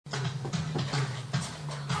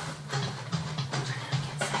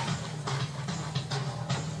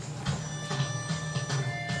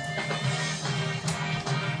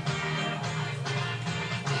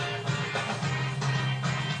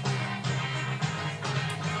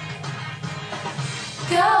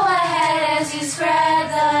to spread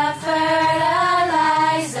the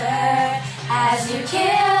fertilizer as you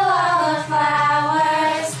kill all the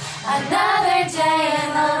flowers. Another day in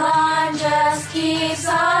the lawn just keeps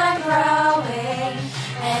on growing,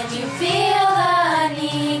 and you feel the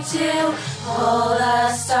need to pull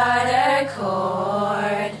the starter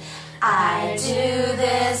chord. I do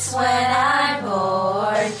this when I'm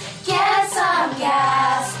bored. Get some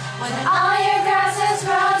gas when all your grass has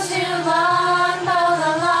grown too long. Mow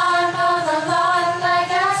the lawn like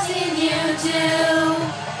I've seen you do.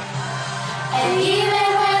 And even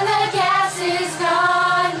when the gas is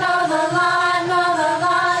gone, mow the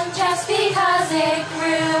lawn, just because it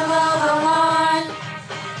grew. Mow the lawn,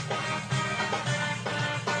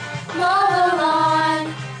 mow the lawn.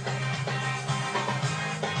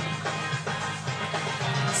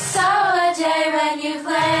 So a day when you've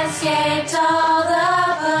landscaped all the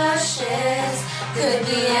bushes could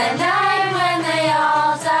be a night when they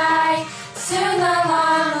all die. Soon the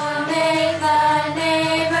lawn will make the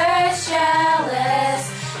neighbors jealous,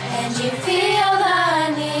 and you feel the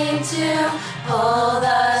need to pull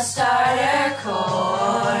the starter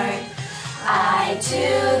chord. I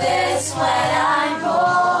do this when I'm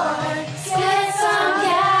bored. Get some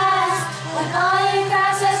gas when all your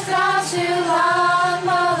grass has grown too long.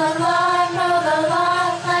 Mow the lawn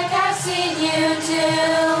like I've seen you do.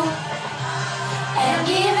 And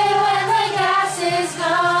even when the gas is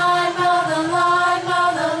gone, mow the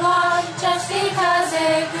lawn, just because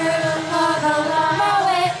it grew. Mow the lawn,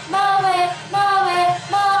 mow it.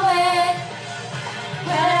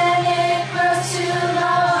 When it grows too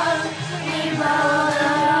long, we mow the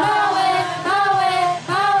lawn. Mow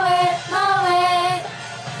it.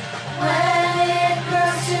 When it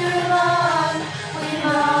grows too long, we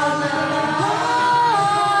mow the lawn.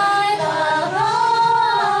 The lawn.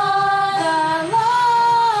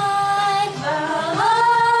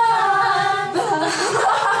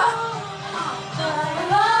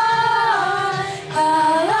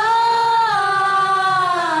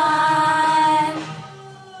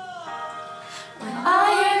 When all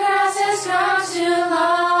your grass has grown too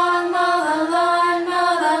long, mow the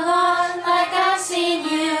lawn like I've seen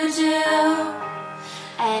you do.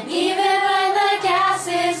 And even when the gas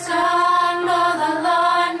is gone, mow the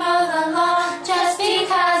lawn, just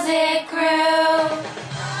because it grew.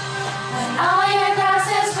 When all your grass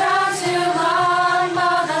has grown too long,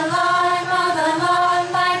 mow the lawn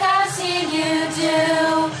like I've seen you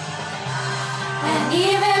do. And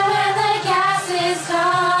even when the gas is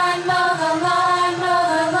gone, mow the lawn,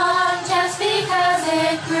 just because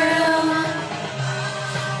it grew.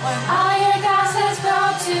 When all your grass has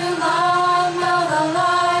grown too long, mow the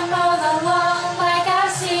lawn like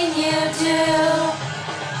I've seen you do.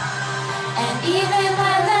 And even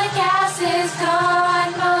when the gas is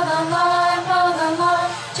gone, mow the lawn,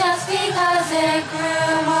 just because it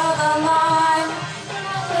grew. Mow the lawn,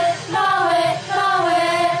 mow it.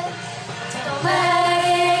 Don't let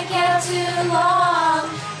it get too long.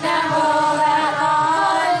 Now mow that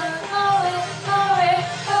lawn. Mow it.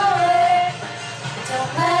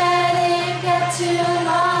 Don't let it get too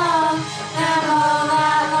long. Now mow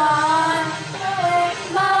that lawn.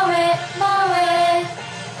 Mow it.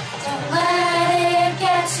 Don't let it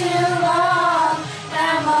get too long.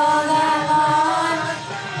 Now mow that lawn.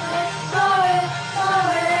 Mow it.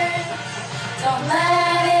 Don't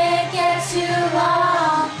let it get too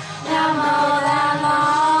long. Now mow that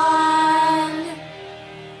lawn.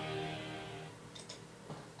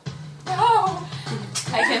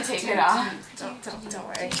 I can take it off. Don't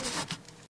worry.